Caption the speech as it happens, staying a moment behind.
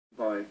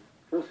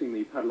pressing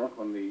the padlock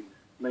on the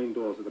main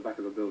doors at the back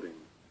of the building.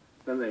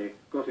 Then they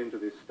got into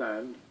this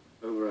stand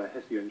over a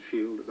Hessian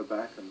shield at the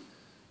back and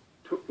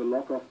took the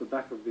lock off the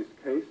back of this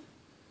case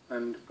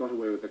and got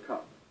away with the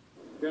cup.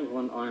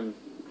 Gentlemen, I'm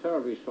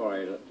terribly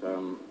sorry that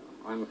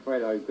I'm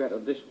afraid I regret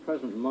at this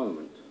present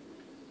moment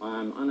I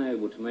am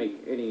unable to make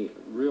any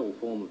real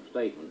form of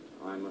statement.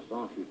 I must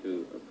ask you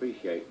to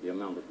appreciate the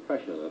amount of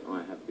pressure that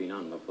I have been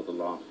under for the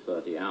last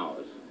 30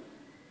 hours.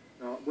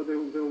 Now, well, they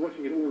were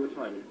watching it all the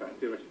time, in fact,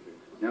 theoretically.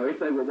 Now, if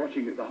they were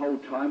watching it the whole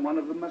time, one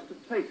of them must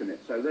have taken it,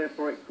 so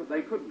therefore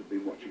they couldn't have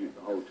been watching it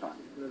the whole time.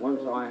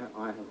 Once I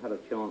have had a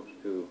chance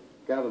to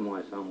gather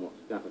my somewhat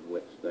scattered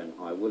wits, then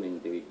I will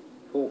indeed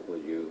talk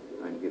with you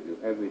and give you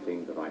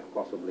everything that I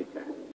possibly can.